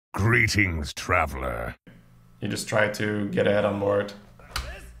Greetings, traveler. You just try to get ahead on board.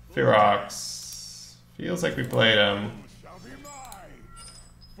 Ferox. Feels like we played him.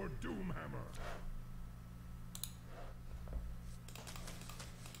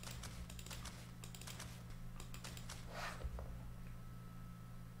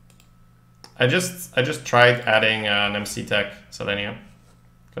 I just tried adding an MC tech Selenium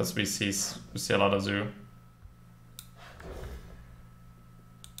because we see a lot of zoo.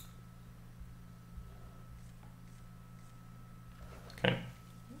 Okay.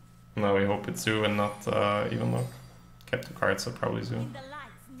 Now we hope it's zoo and not even look. Kept the cards, so probably zoo. Okay.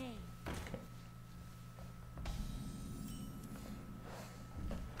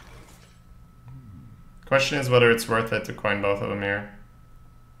 Question is whether it's worth it to coin both of them here.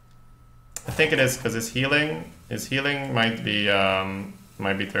 I think it is because his healing might be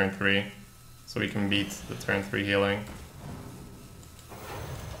turn 3, so we can beat the turn 3 healing.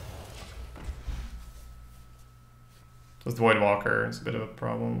 Just Void Walker is a bit of a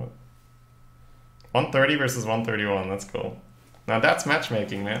problem, but 130 versus 131, that's cool. Now that's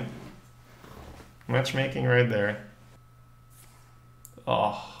matchmaking, man. Matchmaking right there.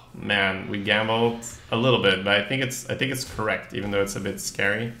 Oh man, we gambled a little bit, but I think it's correct, even though it's a bit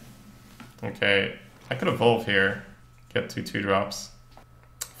scary. Okay, I could evolve here, get 2/2 drops.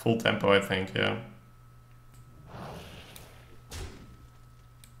 Full tempo, I think, yeah.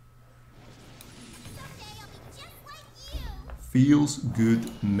 Feels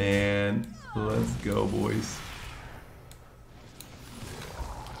good, man. Let's go, boys.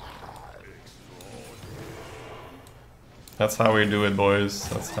 That's how we do it, boys.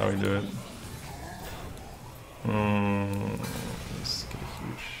 That's how we do it. Let's get a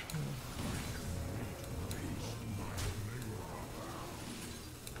huge...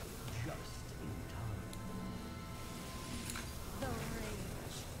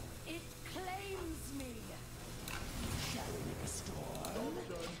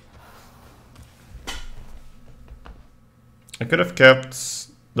 I could have kept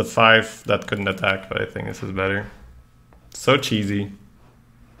the 5 that couldn't attack, but I think this is better. So cheesy.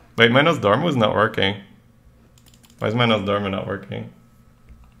 Wait, my Nosdormu is not working. Why is my Nosdormu not working?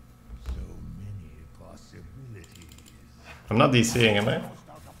 So many possibilities. I'm not DCing, am I?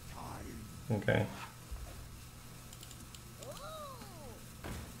 Okay.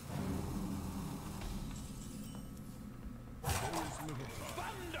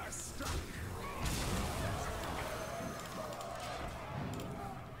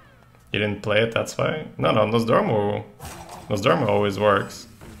 You didn't play it, that's why? No, Nosdormu always works.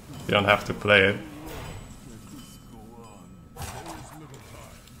 You don't have to play it.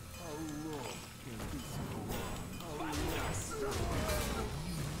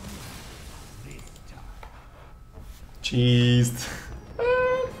 Jeez.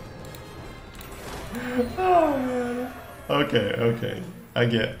 Oh man. Okay. I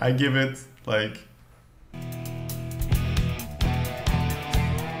give it like